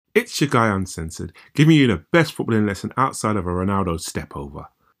It's your guy Uncensored, giving you the best footballing lesson outside of a Ronaldo step over.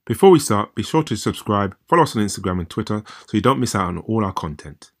 Before we start, be sure to subscribe, follow us on Instagram and Twitter so you don't miss out on all our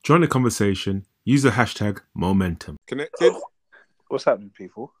content. Join the conversation, use the hashtag Momentum. Connected? What's happening,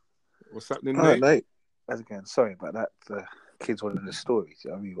 people? What's happening, All right, mate? mate. As again, sorry about that. The kids wanted the story. Do you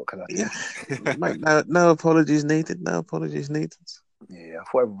know what I mean? What can I do? Yeah. Mate, no apologies needed. No apologies needed. Yeah, I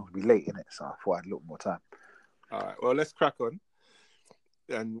thought everyone would be late in it, so I thought I'd look more time. All right, well, let's crack on.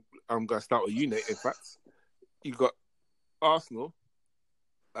 And I'm going to start with you, Nate, in fact. You got Arsenal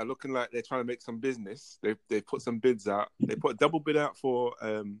looking like they're trying to make some business. They put some bids out. They put a double bid out for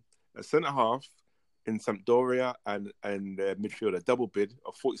a centre-half in Sampdoria and midfield, a double bid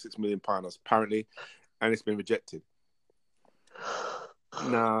of £46 million, apparently, and it's been rejected.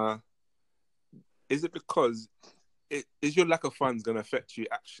 Now, is it because... Is your lack of funds going to affect you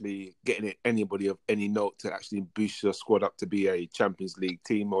actually getting anybody of any note to actually boost your squad up to be a Champions League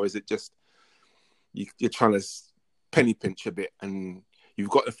team? Or is it just you're trying to penny pinch a bit and you've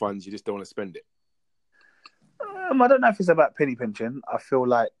got the funds, you just don't want to spend it? I don't know if it's about penny pinching. I feel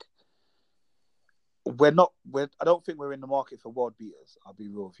like I don't think we're in the market for world beaters. I'll be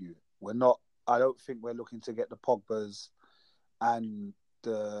real with you. We're not. I don't think we're looking to get the Pogbas and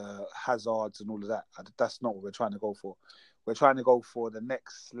the Hazards and all of that. That's not what we're trying to go for. We're trying to go for the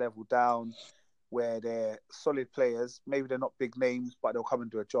next level down where they're solid players. Maybe they're not big names, but they'll come and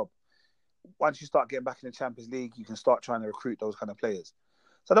do a job. Once you start getting back in the Champions League, you can start trying to recruit those kind of players.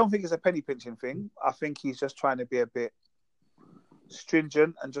 So I don't think it's a penny pinching thing. I think he's just trying to be a bit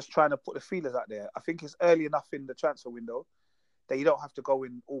stringent and just trying to put the feelers out there. I think it's early enough in the transfer window that you don't have to go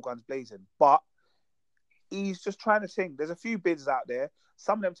in all guns blazing. But he's just trying to think. There's a few bids out there.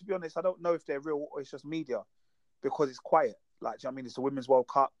 Some of them, to be honest, I don't know if they're real or it's just media because it's quiet. Like, do you know what I mean? It's the Women's World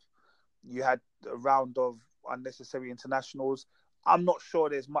Cup. You had a round of unnecessary internationals. I'm not sure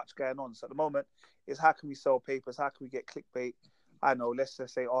there's much going on. So at the moment, it's how can we sell papers? How can we get clickbait? I know, let's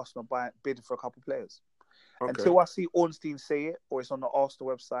just say Arsenal bid for a couple of players. Okay. Until I see Ornstein say it or it's on the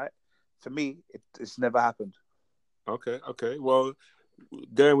Arsenal website, for me, it's never happened. Okay. Well,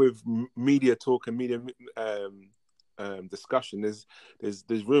 going with media talk and media discussion, there's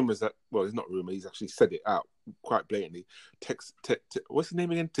rumours that, well, it's not rumour, he's actually said it out quite blatantly. What's his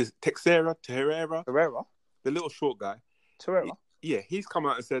name again? Teixeira, the little short guy. Torreira. He's come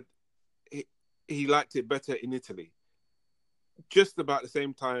out and said he liked it better in Italy. Just about the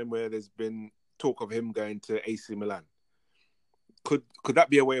same time where there's been talk of him going to AC Milan. Could that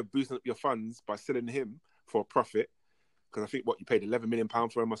be a way of boosting up your funds by selling him for a profit? Because I think you paid £11 million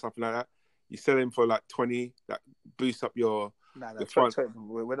for him or something like that. You sell him for like 20, that boosts up your... No,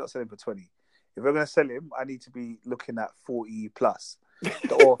 we're not selling for 20. If we're going to sell him, I need to be looking at 40 plus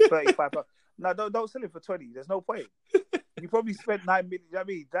or 35 plus. No, don't sell him for 20. There's no point. You probably spent 9 million. You know what I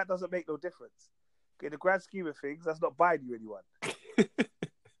mean? That doesn't make no difference. In the grand scheme of things, that's not buying you anyone.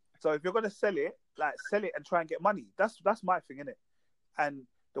 So if you're going to sell it and try and get money. That's my thing, innit? And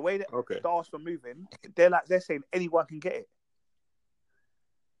the way that the Arsenal are moving, they're saying anyone can get it.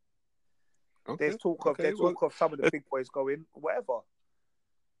 Okay. There's talk of some of the big boys going, whatever.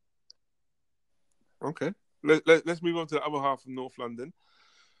 Okay. Let's move on to the other half of North London.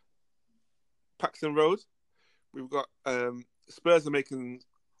 Paxton Road. We've got Spurs are making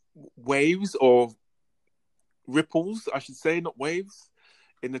waves or ripples, I should say, not waves,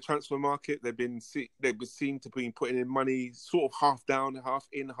 in the transfer market. They've been seen to be putting in money sort of half down, half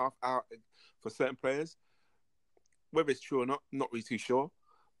in, half out for certain players. Whether it's true or not really too sure.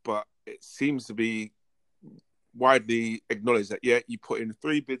 But it seems to be widely acknowledged that, you put in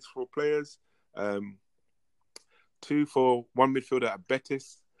 3 bids for players, 2 for one midfielder at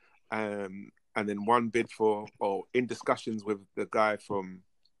Betis, and then 1 bid in discussions with the guy from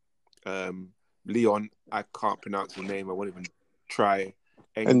Leon. I can't pronounce his name. I won't even try.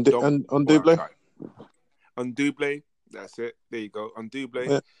 On Double. On Double. That's it. There you go. On Double.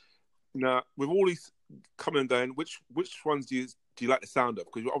 Yeah. Now, with all these coming and going, which ones do you like the sound of?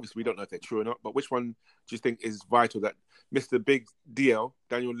 Because obviously we don't know if they're true or not, but which one do you think is vital that Mr. Big DL,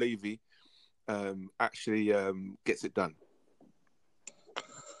 Daniel Levy, actually gets it done?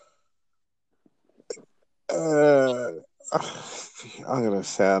 I'm going to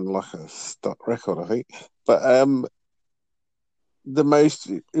sound like a stock record, I think. But the most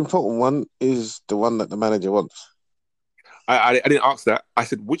important one is the one that the manager wants. I didn't ask that. I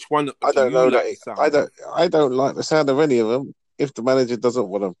said, which one I don't know like that. I don't like the sound of any of them if the manager doesn't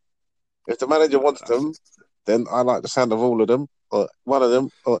want them. If the manager wants them, then I like the sound of all of them, or one of them,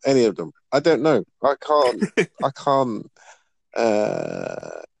 or any of them. I don't know. I can't.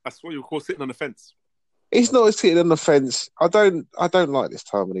 That's what you call sitting on the fence. It's not sitting on the fence. I don't like this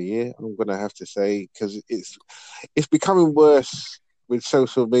time of the year. I'm going to have to say because it's becoming worse with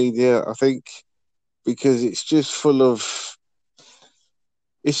social media. I think because it's just full of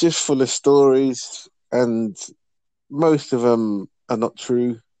stories, and most of them are not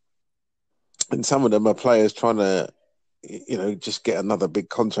true, and some of them are players trying to, just get another big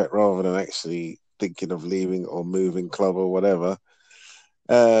contract rather than actually thinking of leaving or moving club or whatever.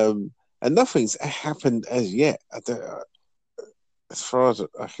 And nothing's happened as yet. As far as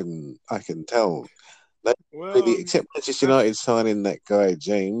I can tell, Well, maybe except Manchester United signing that guy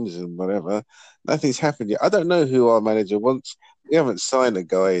James and whatever, nothing's happened yet. I don't know who our manager wants. We haven't signed a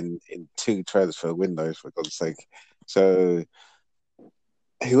guy in 2 transfer windows, for God's sake. So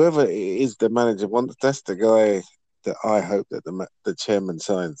whoever it is the manager wants, that's the guy that I hope that the chairman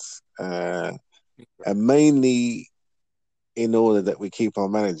signs, and mainly in order that we keep our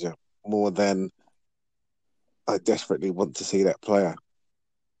manager more than I desperately want to see that player.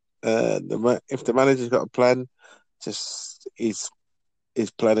 If the manager's got a plan, just his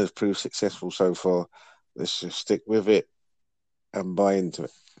plan has proved successful so far. Let's just stick with it and buy into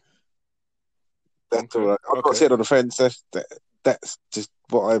it. That's all right. I'm not sitting on the fence. That's just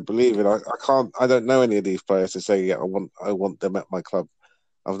what I believe in. I don't know any of these players to say, yeah, I want them at my club.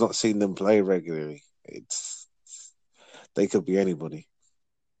 I've not seen them play regularly. They could be anybody.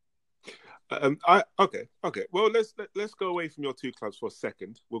 Okay. Well, let's go away from your 2 clubs for a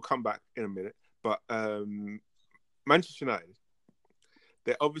second. We'll come back in a minute. But Manchester United,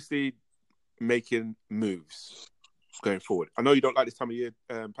 they're obviously making moves going forward. I know you don't like this time of year,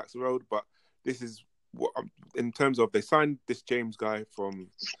 Paxton Road, but this is what in terms of they signed this James guy from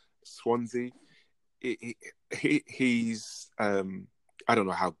Swansea. He's I don't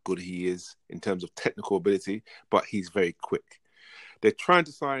know how good he is in terms of technical ability, but he's very quick. They're trying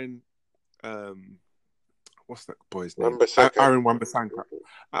to sign what's that boy's name? Aaron Wan-Bissaka.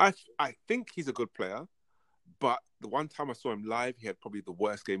 I think he's a good player, but the one time I saw him live, he had probably the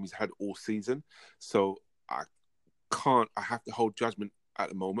worst game he's had all season. So I have to hold judgment at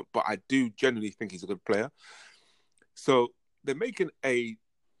the moment, but I do generally think he's a good player. So they're making they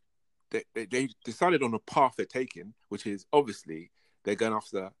decided on a path they're taking, which is obviously they're going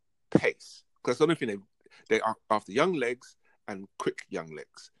after pace. Because the only thing they are after young legs and quick young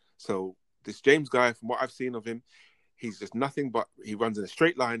legs. So this James guy, from what I've seen of him, he's just nothing but he runs in a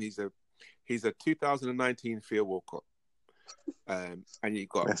straight line. He's a 2019 Theo Walcott, and you've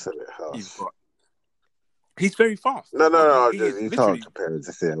got he's very fast. No. You can't compare him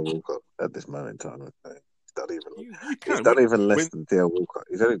to Theo Walcott at this moment in time. He's not even. He's done even less than Theo Walcott.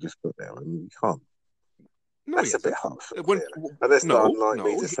 He's only just put there. I mean, you can't. No, that's a bit harsh. That's not unlike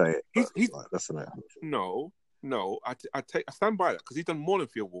me to say it. That's a bit harsh. No, I stand by that because he's done more than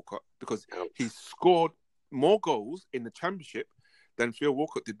Theo Walcott because he's scored more goals in the Championship than Theo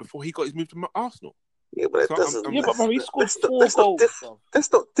Walcott did before he got his move to Arsenal. Yeah, but it doesn't. But he scored 4 goals.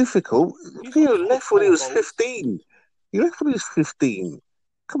 That's not difficult. Theo left when he was 15. He left when he was 15.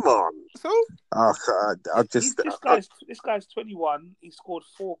 Come on. So this guy's 21. He scored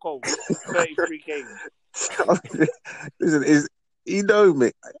 4 goals, 33 games. Listen, you know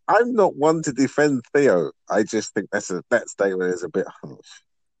me. I'm not one to defend Theo. I just think that statement is a bit harsh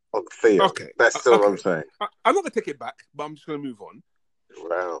on Theo. Okay, that's all I'm saying. I'm not gonna take it back, but I'm just gonna move on.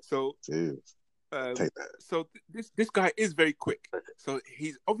 Wow. So, take that. So this guy is very quick. So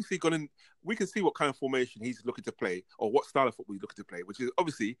he's obviously we can see what kind of formation he's looking to play, or what style of football he's looking to play, which is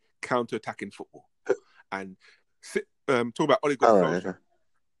obviously counter-attacking football. And talk about Ole Gunnar Solskjaer,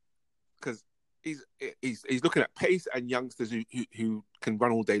 because he's looking at pace and youngsters who can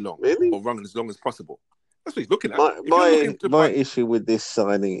run all day long, or run as long as possible. That's what he's looking at. My issue with this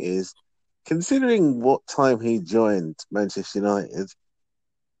signing is, considering what time he joined Manchester United,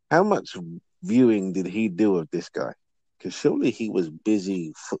 how much viewing did he do of this guy? Because surely he was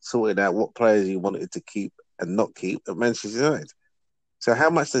busy sorting out what players he wanted to keep and not keep at Manchester United. So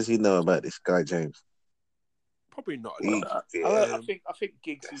how much does he know about this guy, James? Probably not. I think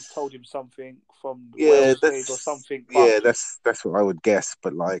Giggs has told him something from the Wales days or something. Yeah, that's what I would guess.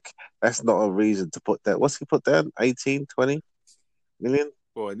 But that's not a reason to put that. What's he put down? 18, 20 million?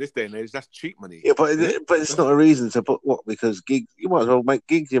 Well, in this day and age, that's cheap money. Yeah, but it's not a reason to put what, because Giggs, you might as well make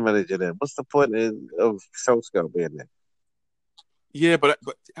Giggs your manager then. What's the point of Solskjaer being there? Yeah, but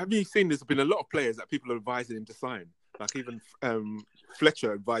have you seen there's been a lot of players that people are advising him to sign? Like even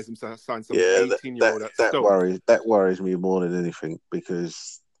Fletcher advised him to sign some 18-year-old. That worries me more than anything,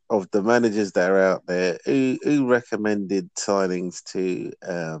 because of the managers that are out there who recommended signings to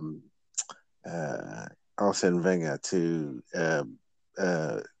Arsene Wenger, to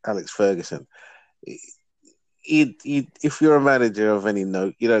Alex Ferguson. if you're a manager of any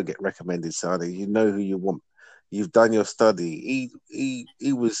note, you don't get recommended signings. You know who you want. You've done your study.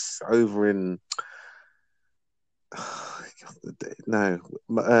 He was over in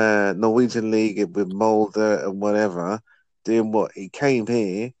Norwegian League with Mulder and whatever, doing what? He came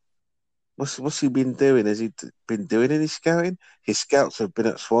here. What's he been doing? Has he been doing any scouting? His scouts have been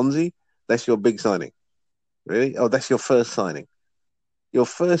at Swansea. That's your big signing, really? Oh, that's your first signing. Your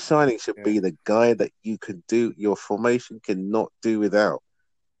first signing should be the guy that you can do. Your formation cannot do without.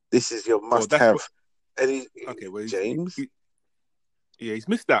 This is your must-have. James. He's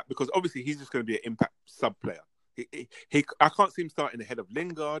missed that because obviously he's just going to be an impact sub player. I can't see him starting ahead of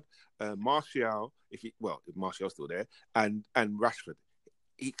Lingard, Martial, if Martial's still there, and Rashford.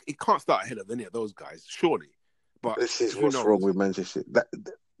 He can't start ahead of any of those guys, surely. But this is what's wrong with Manchester.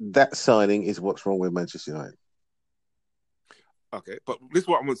 That signing is what's wrong with Manchester United. Okay, but this is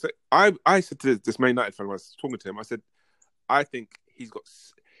what I'm going to say. I said to this Man United fan when I was talking to him, I said, I think he's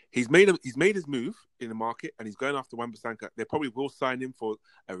made his move in the market and he's going after Wan-Bissaka. They probably will sign him for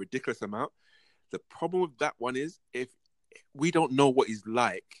a ridiculous amount. The problem with that one is if we don't know what he's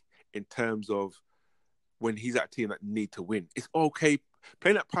like in terms of when he's at a team that need to win. It's okay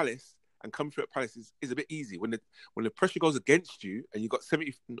playing at Palace and coming through at Palace is a bit easy when the pressure goes against you and you've got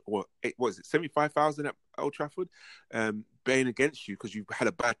 75,000 at Old Trafford baying against you because you've had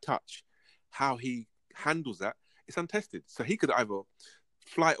a bad touch. How he handles that, it's untested. So he could either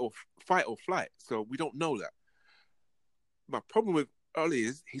fight or flight. So we don't know that. My problem with Oli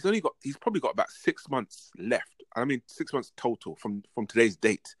is he's probably got about 6 months left. I mean 6 months total from today's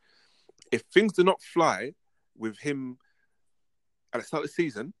date. If things do not fly with him at the start of the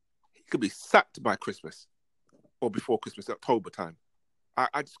season, he could be sacked by Christmas or before Christmas, October time.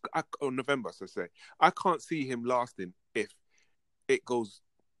 Or November, so say. I can't see him lasting if it goes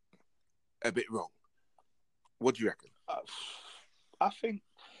a bit wrong. What do you reckon? I think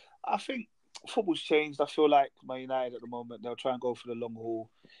football's changed. I feel like Man United at the moment, they'll try and go for the long haul.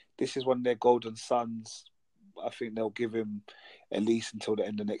 This is one of their golden sons. I think they'll give him at least until the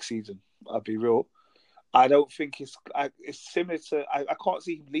end of next season. I'll be real. I don't think it's similar to... I can't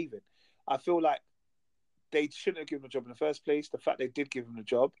see him leaving. I feel like they shouldn't have given him a job in the first place. The fact they did give him the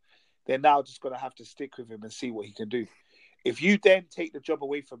job, they're now just going to have to stick with him and see what he can do. If you then take the job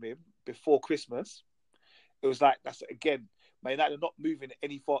away from him before Christmas, it was like, that's again... Man United are not moving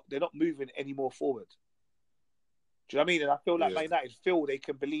they're not moving any more forward. Do you know what I mean? And I feel like Man United feel they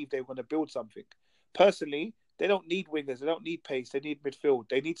can believe they're going to build something. Personally, they don't need wingers. They don't need pace. They need midfield.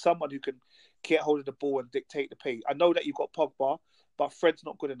 They need someone who can get hold of the ball and dictate the pace. I know that you've got Pogba, but Fred's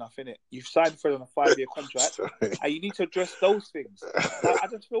not good enough, innit? You've signed Fred on a 5-year contract, and you need to address those things. I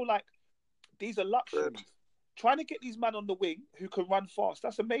just feel like these are luxuries. Trying to get these men on the wing who can run fast,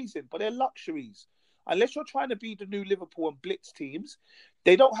 that's amazing, but they're luxuries. Unless you're trying to be the new Liverpool and blitz teams,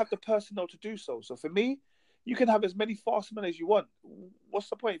 they don't have the personnel to do so. So for me, you can have as many fast men as you want. What's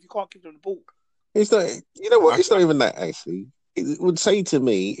the point if you can't give them the ball? It's not. You know what? It's not even that. Actually, it would say to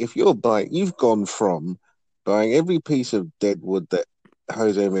me, if you've gone from buying every piece of dead wood that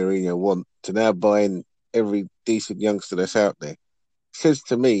Jose Mourinho want to now buying every decent youngster that's out there. It says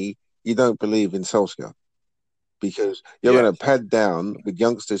to me, you don't believe in Solskjaer. Because you're going to pad down with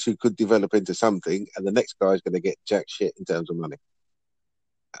youngsters who could develop into something, and the next guy's going to get jack shit in terms of money.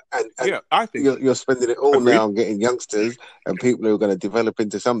 And I think you're spending it all now on getting youngsters and people who are going to develop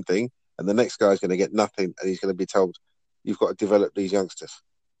into something, and the next guy's going to get nothing, and he's going to be told, you've got to develop these youngsters,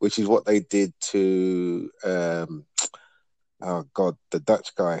 which is what they did to, the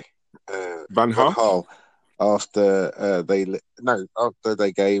Dutch guy, Van Gaal. After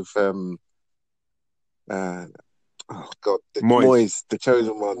they gave... Moyes, the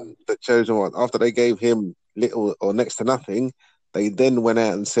chosen one. After they gave him little or next to nothing, they then went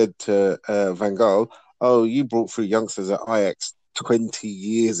out and said to Van Gaal, "Oh, you brought through youngsters at Ajax 20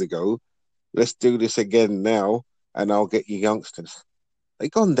 years ago. Let's do this again now, and I'll get you youngsters."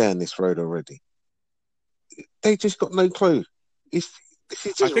 They've gone down this road already. They just got no clue. This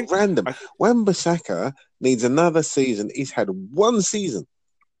is just random. Wan-Bissaka needs another season. He's had one season,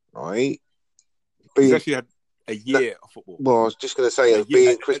 right? He's actually had a year of football. Well, I was just going to say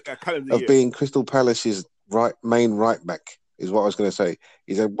being Crystal Palace's main right back is what I was going to say.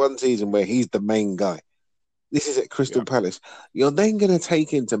 He's had one season where he's the main guy. This is at Crystal Palace. You're then going to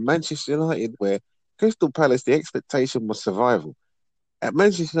take him to Manchester United, where Crystal Palace, the expectation was survival. At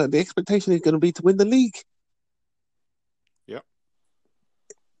Manchester United, the expectation is going to be to win the league. Yeah,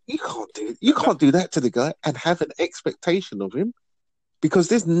 you can't do that to the guy and have an expectation of him. Because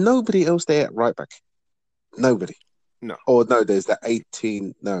there's nobody else there at right back. Nobody. No. Or no, there's that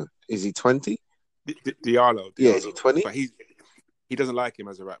 18. No. Is he 20? Diallo. Yeah, is he 20? But he doesn't like him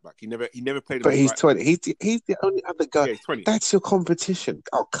as a right back. He never played him. But as he's right 20. He's the only other guy. Yeah, he's 20. That's your competition.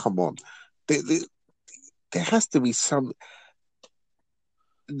 Oh, come on. There has to be some.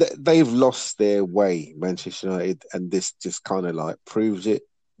 They've lost their way, Manchester United, and this just kind of like proves it.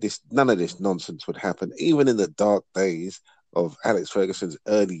 None of this nonsense would happen, even in the dark days of Alex Ferguson's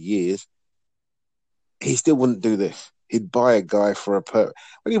early years. He still wouldn't do this. He'd buy a guy for a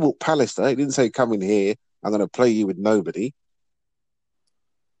when he bought Palace, he didn't say, "Come in here, I'm going to play you with nobody.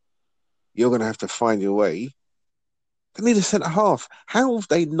 You're going to have to find your way." They need a centre half. How have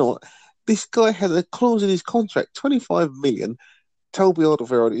they not? This guy has a clause in his contract, 25 million. Toby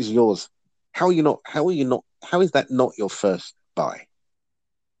Alderweireld is yours. How are you not? How is that not your first buy?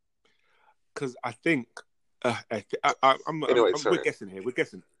 Because I think Anyway, we're guessing here. We're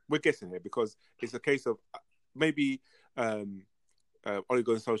guessing here because it's a case of maybe Ole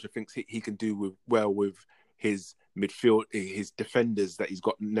Gunnar Solskjaer thinks he can do well with his midfield, his defenders that he's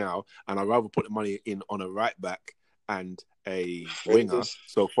got now, and I'd rather put the money in on a right back and a winger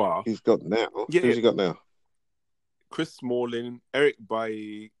so far. He's got now. Yeah, Who's he got now? Chris Smalling, Eric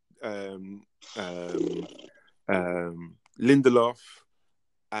Bailly, Lindelof,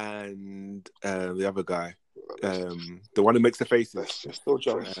 and the other guy, the one who makes the faces. That's just Phil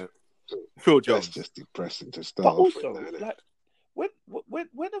Jones. Phil Jones. That's just depressing to start. But also, with, like,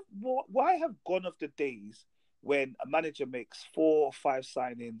 why have gone of the days when a manager makes 4 or 5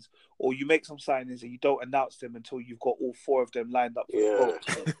 signings, or you make some signings and you don't announce them until you've got all 4 of them lined up for the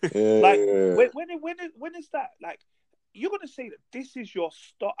vote? When is that? Like, you're going to say that this is your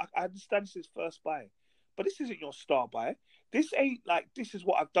star. I understand this is first buy, but this isn't your star buy. This ain't like, this is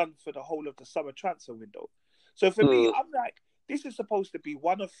what I've done for the whole of the summer transfer window. So for me, I'm like, this is supposed to be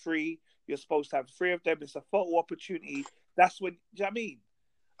 1 of 3. You're supposed to have 3 of them. It's a photo opportunity. That's when, do you know what I mean?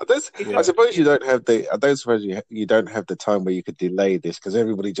 I suppose you don't have I don't suppose you don't have the time where you could delay this because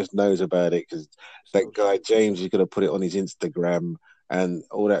everybody just knows about it because that guy James is going to put it on his Instagram and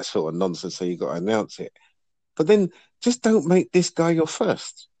all that sort of nonsense. So you got to announce it, but then just don't make this guy your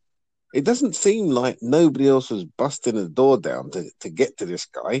first. It doesn't seem like nobody else was busting the door down to get to this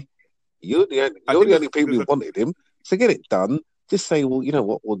guy. You're the only people who wanted him. So get it done. Just say, well, you know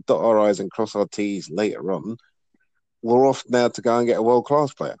what? We'll dot our I's and cross our T's later on. We're off now to go and get a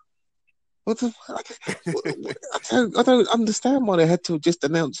world-class player. What the fuck? I don't understand why they had to just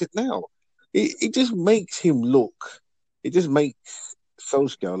announce it now. It just makes him look. It just makes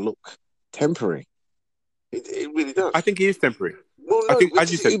Solskjaer look temporary. It really does. I think he is temporary. Well, no, I think,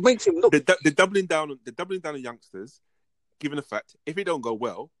 as you said, it makes him look. The doubling down on youngsters. Given the fact, if it don't go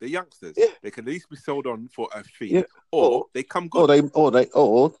well, they're youngsters. Yeah. They can at least be sold on for a fee, or they come good,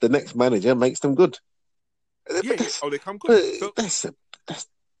 or the next manager makes them good. Yeah, they come good. So, that's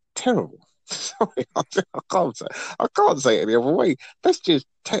terrible. Sorry, I can't say it any other way. That's just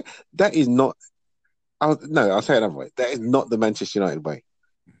that is not. I'll say it another way. That is not the Manchester United way.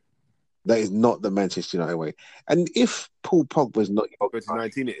 That is not the Manchester United way. And if Paul Pogba is not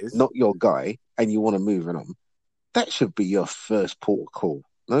your guy, and you want to move on, that should be your first port of call.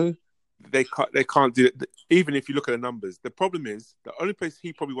 No, they can't do it. Even if you look at the numbers, the problem is the only place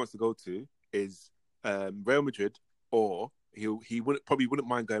he probably wants to go to is Real Madrid, or he wouldn't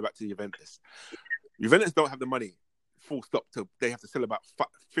mind going back to Juventus. Juventus don't have the money. Full stop. They have to sell about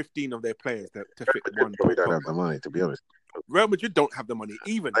 15 of their players to fit one. We don't have the money, to be honest. Real Madrid don't have the money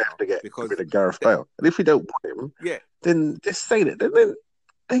even they now have to get because rid of Gareth Bale. And if you don't want him, then just say that.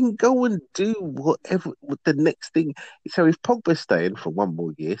 Then go and do whatever the next thing. So if Pogba's staying for 1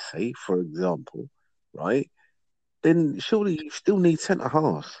 more year, say for example, right? Then surely you still need centre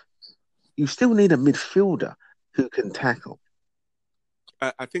halves. You still need a midfielder who can tackle.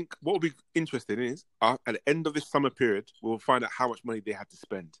 I think what will be interesting is at the end of this summer period, we'll find out how much money they have to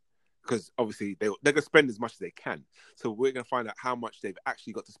spend. Because obviously they're going to spend as much as they can. So we're going to find out how much they've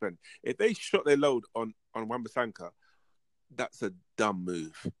actually got to spend. If they shot their load on Wan-Bissaka, that's a dumb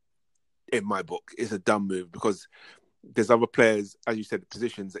move. In my book, it's a dumb move because there's other players, as you said,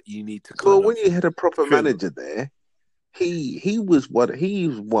 positions that you need to. When you had a proper manager there, he was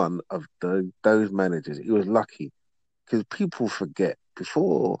one of those managers. He was lucky because people forget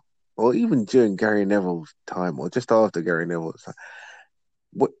before or even during Gary Neville's time or just after Gary Neville's time.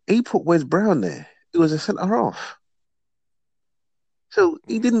 He put Wes Brown there. He was a centre half. So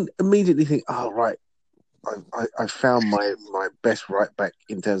he didn't immediately think, oh, right, I found my best right back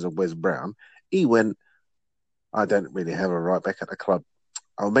in terms of Wes Brown. He went, I don't really have a right back at the club.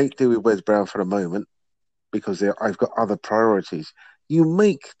 I'll make do with Wes Brown for the moment because I've got other priorities. You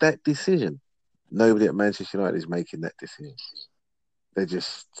make that decision. Nobody at Manchester United is making that decision. They're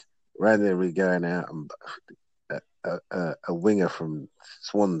just randomly going out and a winger from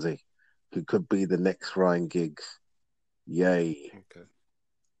Swansea who could be the next Ryan Giggs. Yay! Okay.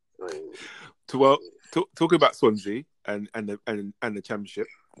 I mean, Well, talking about Swansea and the Championship,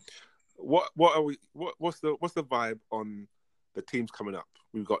 what's the vibe on the teams coming up?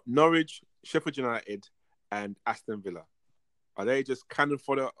 We've got Norwich, Sheffield United, and Aston Villa. Are they just cannon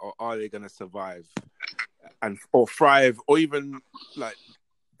fodder, or are they going to survive or thrive, or even like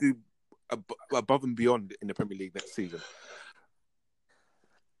do above and beyond in the Premier League next season?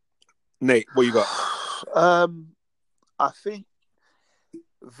 Nate, what you got? I think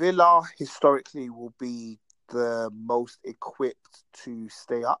Villa historically will be the most equipped to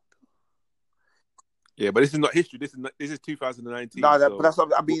stay up. Yeah, but this is not history. This is 2019. No, so... but that's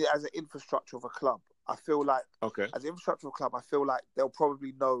what I mean. As an infrastructure of a club, I feel like as an infrastructure of a club, I feel like they'll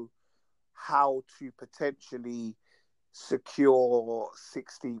probably know how to potentially secure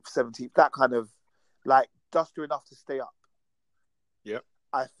 16th, 17th, that kind of like just do enough to stay up. Yeah,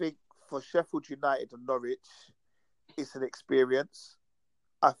 I think for Sheffield United and Norwich, it's an experience.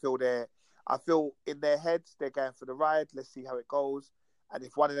 I feel in their heads they're going for the ride. Let's see how it goes. And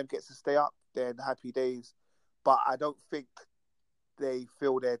if one of them gets to stay up, then happy days. But I don't think they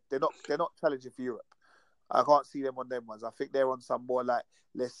feel they're not challenging for Europe. I can't see them on them ones. I think they're on some more like,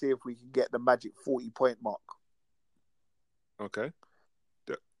 let's see if we can get the magic 40-point mark. Okay.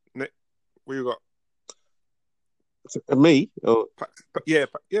 Nick, what you got? Me? Or... Yeah.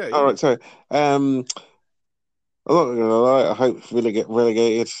 All right, sorry. I'm not going to lie. I hope Villa get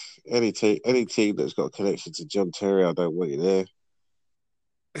relegated. Any team that's got a connection to John Terry, I don't want you there.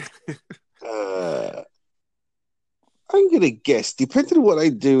 I'm going to guess, depending on what they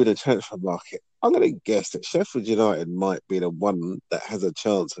do in the transfer market, I'm going to guess that Sheffield United might be the one that has a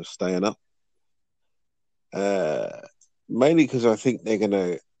chance of staying up. Mainly because I think they're going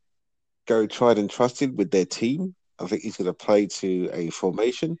to go tried and trusted with their team. I think he's going to play to a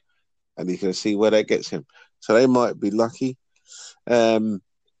formation and he's going to see where that gets him. So they might be lucky.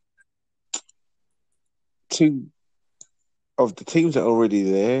 Two of the teams that are already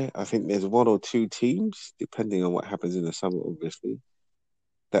there, I think there's one or two teams, depending on what happens in the summer, obviously,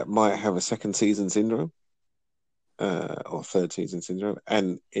 that might have a second season syndrome or third season syndrome.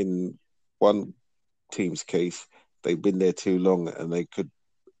 And in one team's case, they've been there too long and they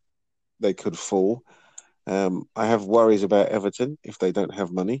could fall. I have worries about Everton if they don't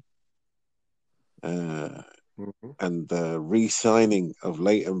have money. And the re-signing of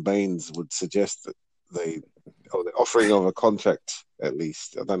Leighton Baines would suggest that the offering of a contract, at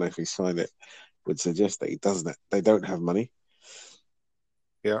least, I don't know if he signed it, would suggest that he doesn't. They don't have money.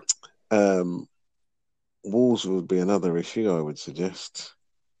 Yeah. Wolves would be another issue, I would suggest,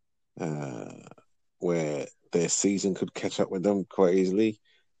 where their season could catch up with them quite easily.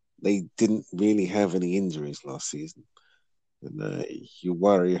 They didn't really have any injuries last season. And you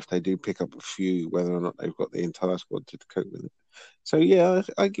worry if they do pick up a few, whether or not they've got the entire squad to cope with it. So, yeah,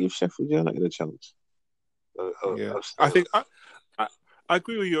 I give Sheffield United a chance. Yeah. I think I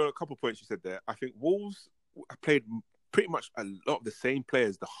agree with you on a couple of points you said there. I think Wolves played pretty much a lot of the same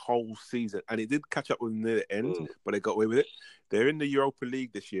players the whole season, and it did catch up with them near the end, but they got away with it. They're in the Europa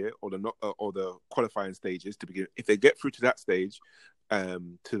League this year, or the qualifying stages to begin. If they get through to that stage,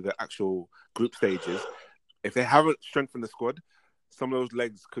 to the actual group stages, if they haven't strengthened the squad, some of those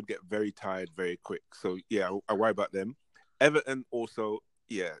legs could get very tired very quick. So yeah, I worry about them. Everton also.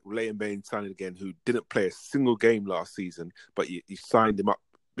 Yeah, Leighton Baines signing again, who didn't play a single game last season, but you signed him up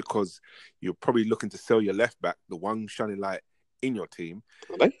because you're probably looking to sell your left back, the one shining light in your team,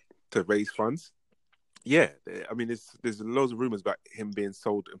 to raise funds. Yeah, I mean, there's loads of rumours about him being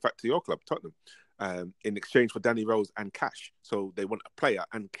sold, in fact, to your club, Tottenham, in exchange for Danny Rose and cash. So they want a player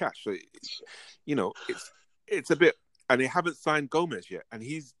and cash. So, it's a bit... And they haven't signed Gomez yet, and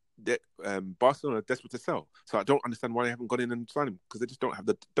he's... Barcelona are desperate to sell, so I don't understand why they haven't gone in and signed him, because they just don't have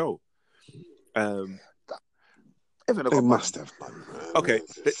the dough. They must have money. Okay,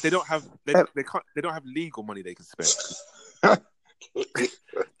 they don't have they don't have legal money they can spend.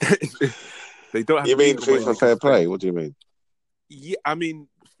 They don't have. You mean FIFA fair play? What do you mean? Yeah, I mean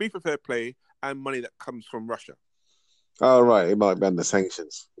FIFA fair play and money that comes from Russia. Oh right, it might be under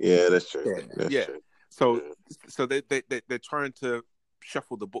sanctions. Yeah, that's true. Yeah, that's true. So they're trying to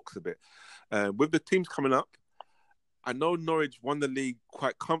shuffle the books a bit. With the teams coming up, I know Norwich won the league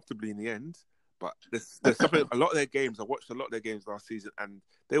quite comfortably in the end, but there's something. A lot of their games, I watched a lot of their games last season, and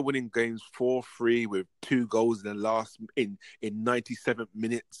they're winning games 4-3 with 2 goals in 97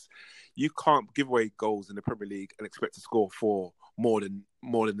 minutes. You can't give away goals in the Premier League and expect to score 4 more than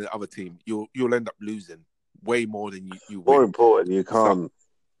the other team. You'll end up losing way more than you win. More important, you can't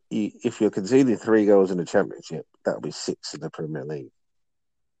if you're conceding 3 goals in the Championship, that'll be 6 in the Premier League.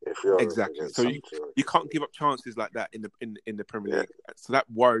 If you're Exactly. So you can't give up chances like that in the Premier League. So that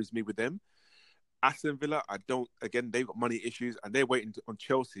worries me with them. Aston Villa, again, they've got money issues and they're waiting on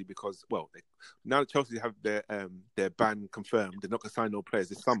Chelsea because, now that Chelsea have their ban confirmed, they're not going to sign no players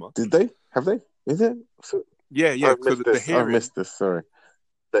this summer. Did they? Have they? Is it? Yeah. So the hearing, I've missed this. Sorry.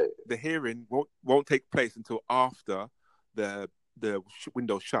 The hearing won't take place until after the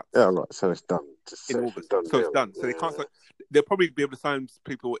window shuts. Yeah, right. So it's done. In August. So it's done. So they can't. They'll probably be able to sign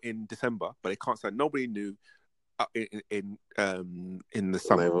people in December, but they can't sign nobody new in the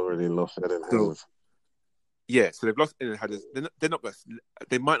summer. They've already lost Eden Hazard. So they've lost Eden Hazard. They're not.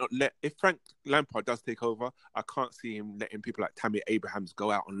 They might not let. If Frank Lampard does take over, I can't see him letting people like Tammy Abrahams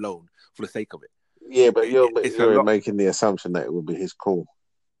go out on loan for the sake of it. Yeah, but you're making the assumption that it will be his call.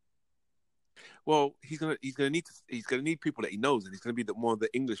 Well, he's gonna need people that he knows, and he's gonna be more of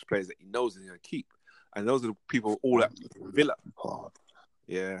the English players that he knows and he's gonna keep. And those are the people all at Villa.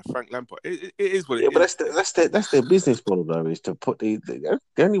 Yeah, Frank Lampard. It is what it is. But that's their business model, though, is to put the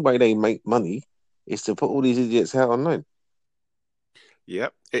only way they make money is to put all these idiots out on loan.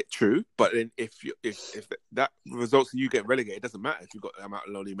 Yep, it's true. But then if that results in you getting relegated, it doesn't matter if you've got the amount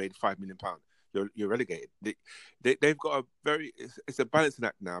of loan you made £5 million. You're relegated. They've got it's a balancing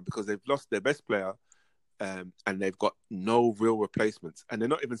act now because they've lost their best player. And they've got no real replacements, and they're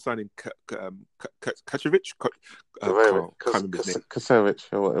not even signing Kačević. Kačević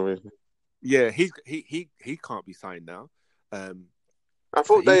or whatever his name. Yeah, he can't be signed now. I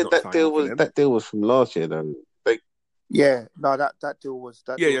thought that deal was from last year, though. That deal was.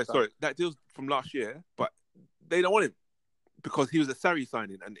 Sorry, that deal's from last year, but they don't want him because he was a Sarri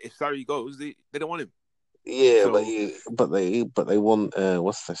signing, and if Sarri goes, they don't want him. Yeah, but they want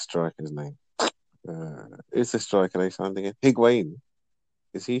what's the striker's name? Who's the striker they signed again? Higuain.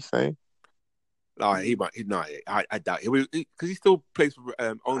 Is he saying? He might. No, I doubt it because he still plays for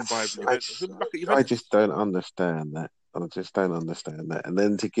owned by Juventus. I just don't understand that. And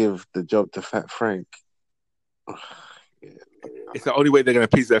then to give the job to Fat Frank. It's the only way they're going to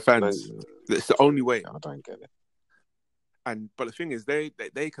please their fans. It's the only way. I don't get it. But the thing is, they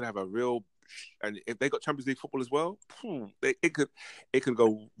could have a real. And if they got Champions League football as well, it could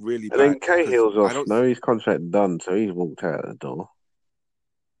go really bad. And then Cahill's off. No, his contract done, so he's walked out the door.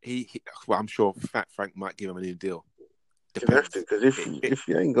 I'm sure Fat Frank might give him a new deal. Depends. Because if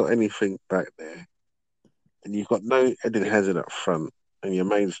you ain't got anything back there, and you've got no Eden Hazard up front, and your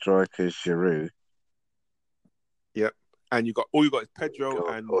main striker is Giroud. Yep, and you got is Pedro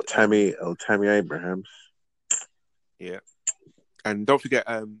or Tammy Abrahams. Yeah. And don't forget,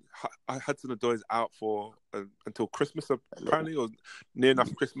 Hudson-Odoi's out for until Christmas, apparently, or near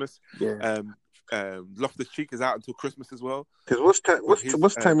enough Christmas. Yeah. Loftus-Cheek is out until Christmas as well. Because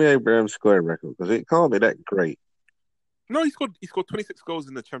what's Tammy Abraham's scoring record? Because it can't be that great. No, he scored 26 goals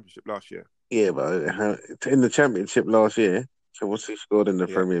in the Championship last year. Yeah, but in the Championship last year, so what's he scored in the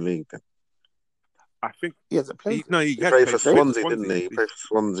Premier League then? I think he hasn't played. He played for Swansea, didn't he? He played for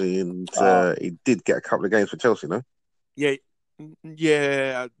Swansea, and he did get a couple of games for Chelsea, no?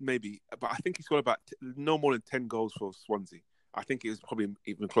 Yeah, maybe. But I think he scored about no more than 10 goals for Swansea. I think it was probably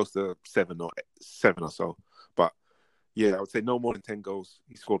even close to 7 or so. But yeah, I would say no more than 10 goals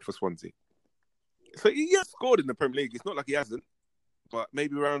he scored for Swansea. So he has scored in the Premier League. It's not like he hasn't. But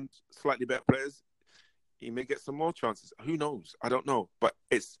maybe around slightly better players, he may get some more chances. Who knows? I don't know. But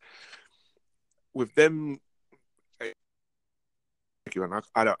it's with them. I don't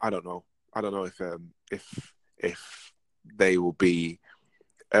know. I don't know if they will be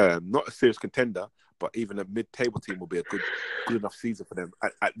not a serious contender, but even a mid-table team will be a good enough season for them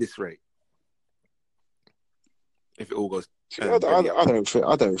at this rate. If it all goes, I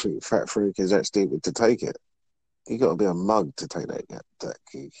don't think Fat Frank is that stupid to take it. You got to be a mug to take that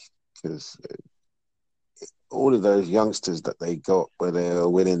gig, because all of those youngsters that they got where they were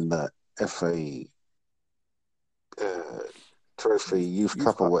winning that FA Trophy Youth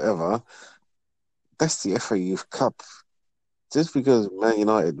Cup or whatever, that's the FA Youth Cup. Just because Man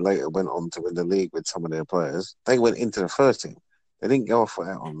United later went on to win the league with some of their players, they went into the first team. They didn't go off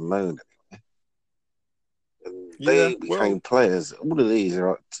out on loan anyway. And they became players. All of these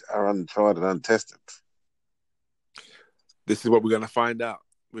are untried and untested. This is what we're going to find out.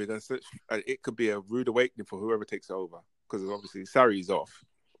 We're going to. It could be a rude awakening for whoever takes over, because obviously Sarri's off.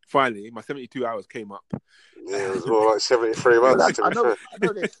 Finally, my 72 hours came up. Yeah, it was more like 73 months. I know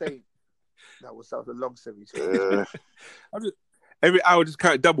they're saying that was a long 72. Every hour just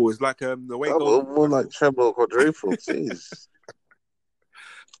kind of double. It's like the way goes. More like treble or quadruple. Jeez.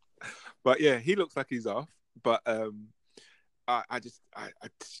 But yeah, he looks like he's off. But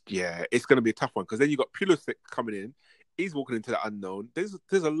yeah, it's going to be a tough one because then you got Pulisic coming in. He's walking into the unknown. There's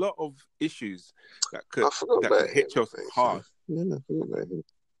a lot of issues that could hit Chelsea hard. Yeah, I forgot about him.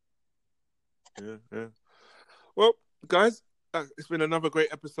 Yeah. Well, guys, it's been another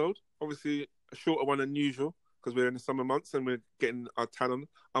great episode. Obviously, a shorter one than usual because we're in the summer months and we're getting our tan on.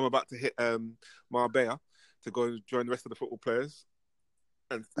 I'm about to hit Marbella to go and join the rest of the football players.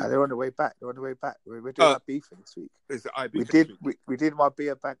 And they're on the way back. We're doing our beef for this week. Is it IB? We did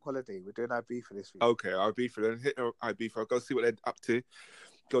Marbella bank holiday. We're doing IB for this week. Okay, IB for then hit IB for. I'll go see what they're up to.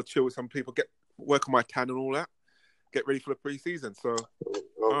 Go chill with some people. Work on my tan and all that. Get ready for the pre-season. So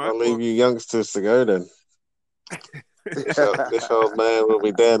I'll leave you youngsters to go then. This old man will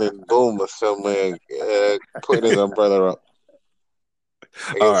be down in Bournemouth somewhere, putting his umbrella up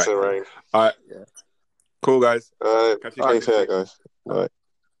against the rain. All right. Yeah. Cool, guys. Catch you later, guys. Bye.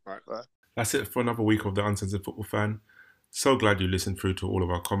 All right. That's it for another week of The Uncensored Football Fan. So glad you listened through to all of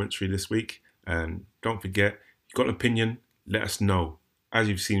our commentary this week. And don't forget, if you've got an opinion, let us know. As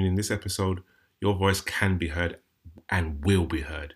you've seen in this episode, your voice can be heard and will be heard.